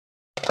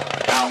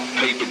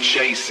paper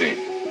chasing,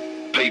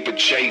 paper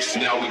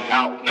chasing. Now we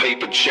out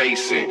paper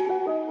chasing,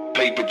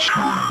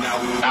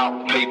 now we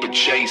out paper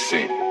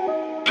chasing,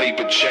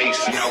 paper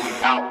chasing. Now we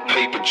out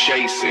paper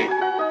chasing,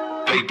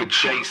 paper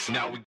chasing.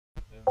 Now we.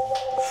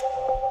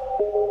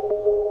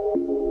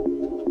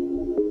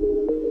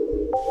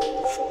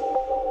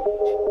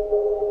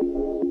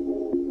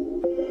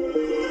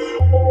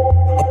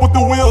 I put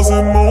the wheels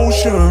in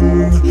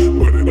motion,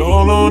 put it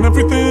all on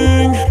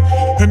everything,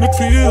 and it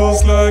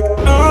feels like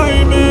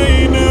I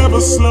may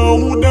never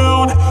slow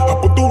down. I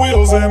put the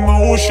wheels in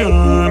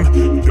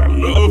motion, your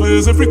love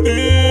is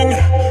everything,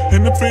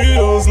 and it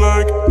feels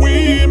like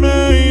we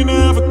may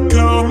never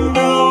come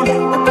down.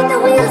 I put the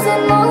wheels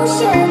in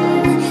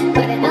motion,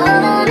 put it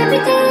all on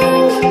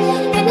everything,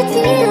 and it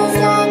feels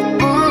like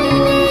I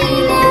may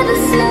never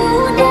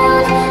slow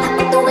down. I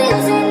put the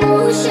wheels in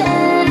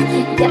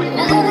motion, your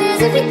love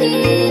is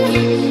everything,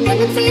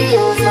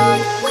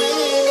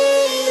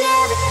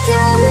 and it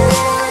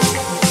feels like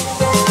we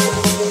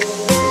may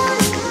never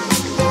come down.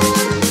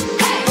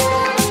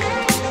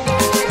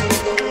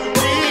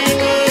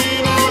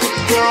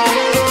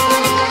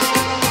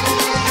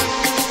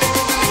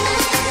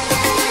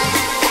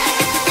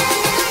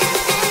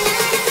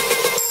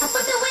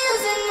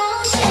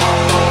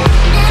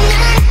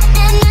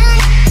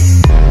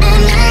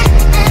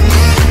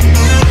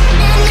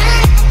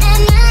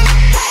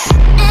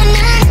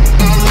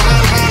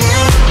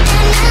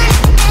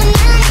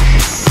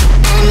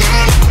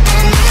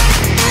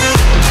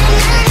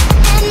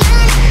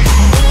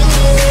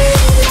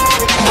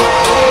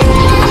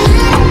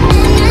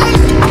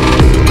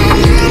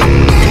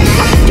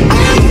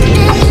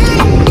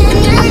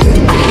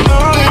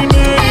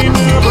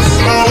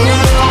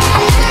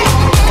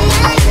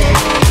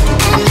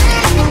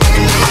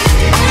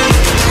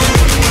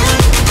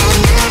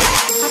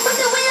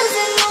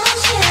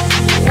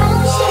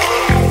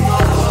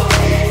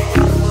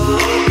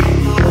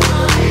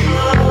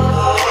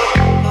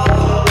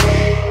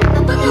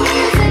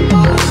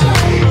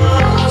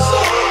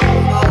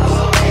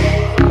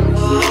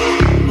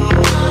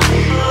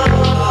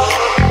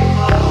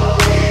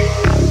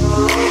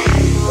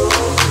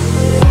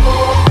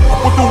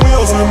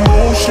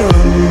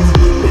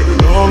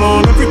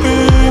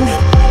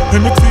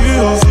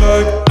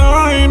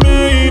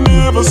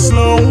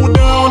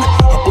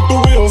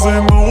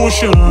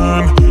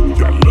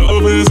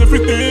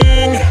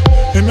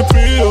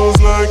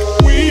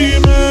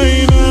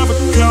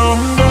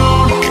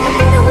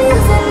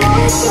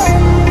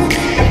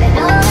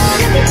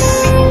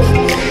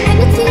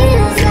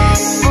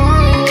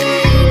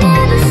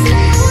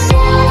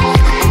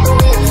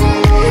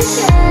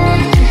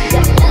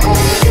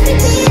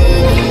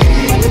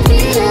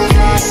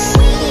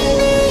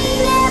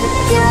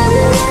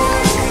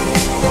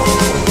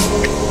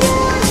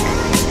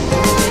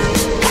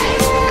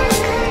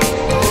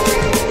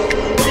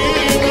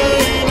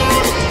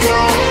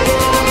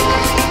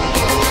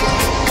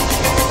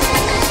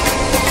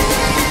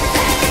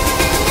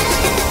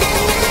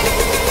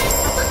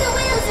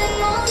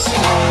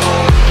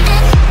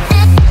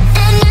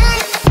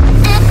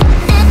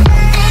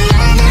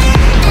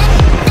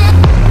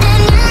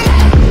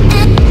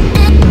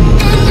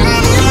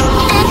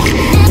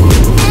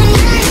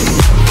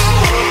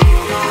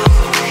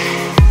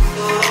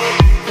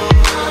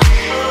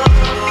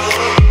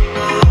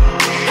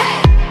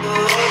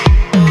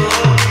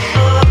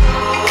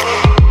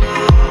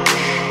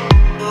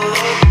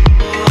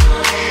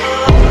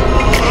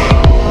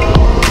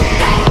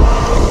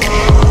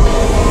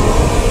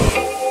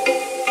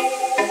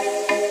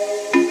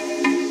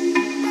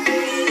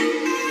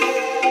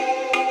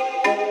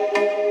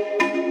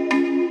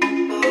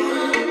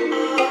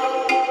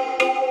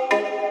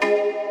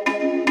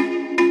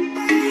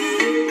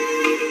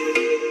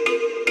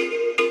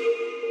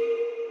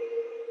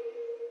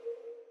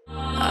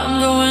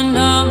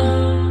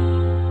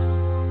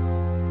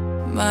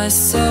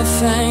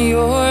 Myself and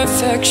your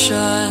affection,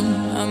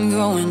 I'm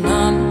going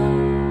on,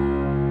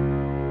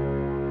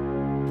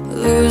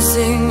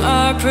 losing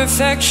our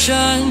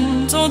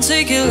perfection. Don't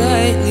take it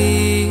lightly,